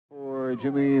for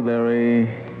Jimmy, Larry,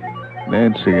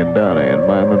 Nancy, and Donnie in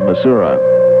Miami, Missouri,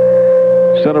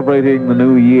 celebrating the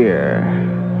new year,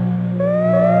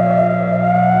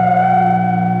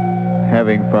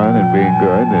 having fun and being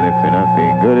good, and if they're not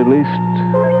being good, at least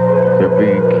they're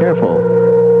being careful.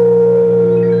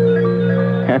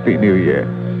 Happy New Year.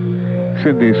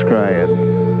 Cindy's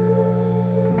crying.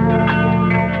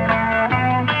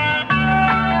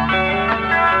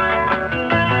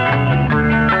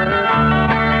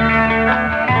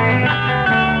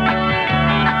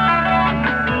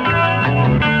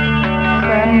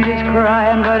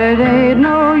 Crying, but it ain't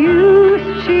no use.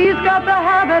 She's got the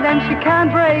habit and she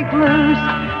can't break loose.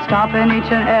 Stopping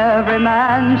each and every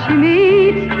man she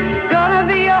meets. Gonna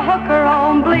be a hooker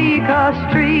on Beaker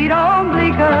Street, on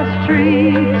Beaker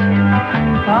Street.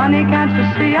 Honey, can't you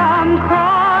see I'm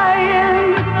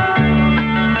crying?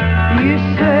 You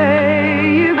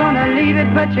say you're gonna leave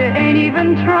it, but you ain't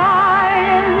even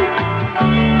trying.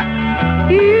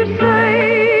 You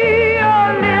say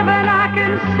you're living, I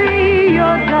can see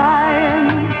you're dying.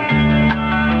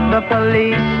 The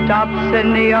police stopped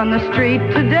Cindy on the street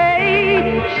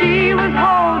today. She was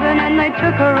holding and they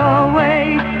took her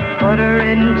away. Put her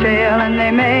in jail and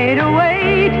they made her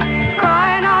wait.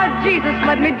 Crying out, Jesus,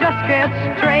 let me just get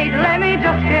straight. Let me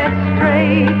just get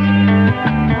straight.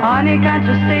 Honey, can't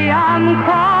you see I'm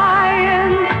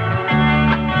crying?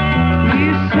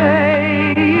 You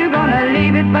say you're gonna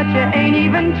leave it, but you ain't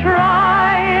even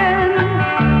trying.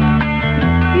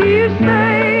 You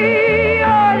say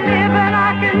you're living,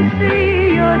 I can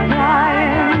see you're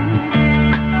dying.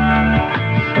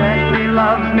 Cindy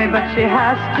loves me, but she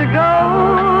has to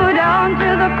go down to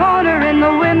the corner in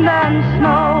the wind and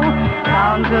snow.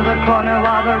 Down to the corner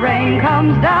while the rain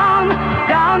comes down.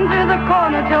 Down to the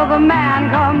corner till the man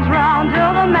comes round,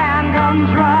 till the man comes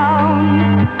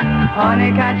round.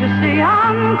 Honey, can't you see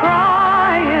I'm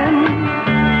crying?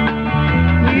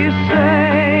 You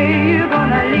say you're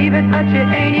gonna leave it, but you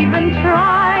ain't even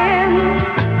trying.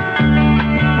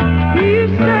 You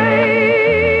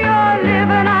say you're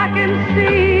living, I can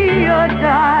see you're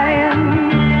dying.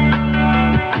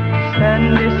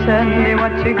 Cindy, Cindy,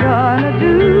 what you gonna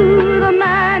do? The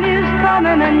man is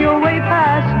coming and you're way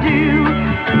past due.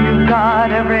 You've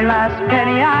got every last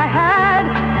penny I had.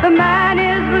 The man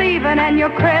is leaving and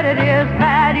your credit is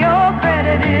bad. Your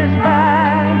credit is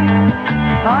bad.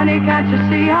 Honey, can't you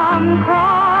see I'm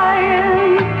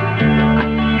crying?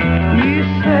 You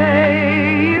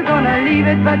say you're gonna leave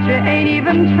it, but you ain't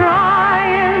even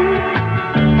trying.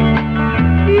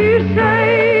 You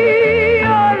say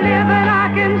you're living,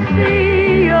 I can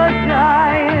see you're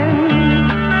dying.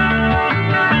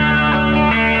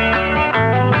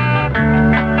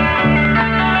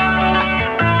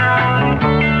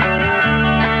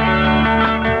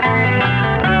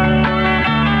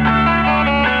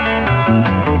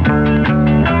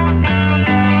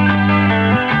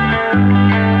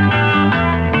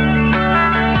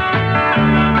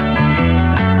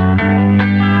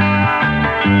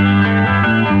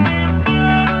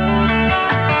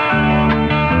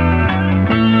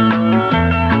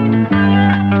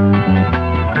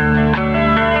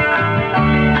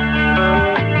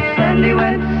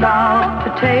 South to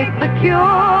take the cure.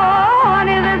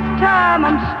 Honey, this time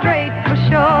I'm straight for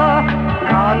sure.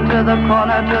 Gone to the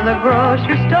corner to the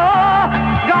grocery store.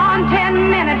 Gone 10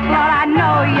 minutes, Lord, I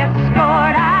know you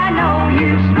scored. I know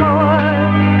you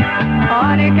scored.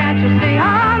 Honey, can't you see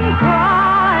I'm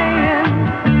crying?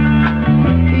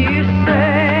 You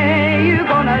say you're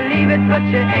gonna leave it, but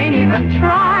you ain't even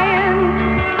trying.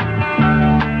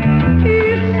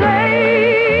 You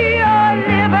say you're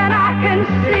living, I can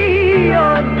see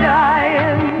you're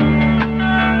dying.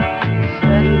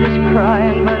 Cindy's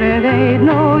crying, but it ain't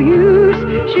no use.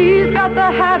 She's got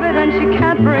the habit and she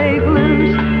can't break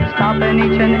loose. Stopping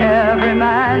each and every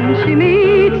man she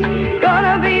meets.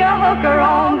 Gonna be a hooker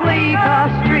on Beaker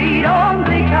Street, on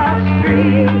Beaker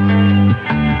Street.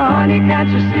 Honey, can't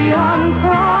you see I'm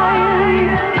crying?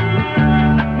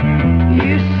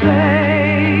 You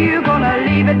say you're gonna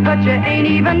leave it, but you ain't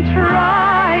even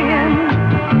trying.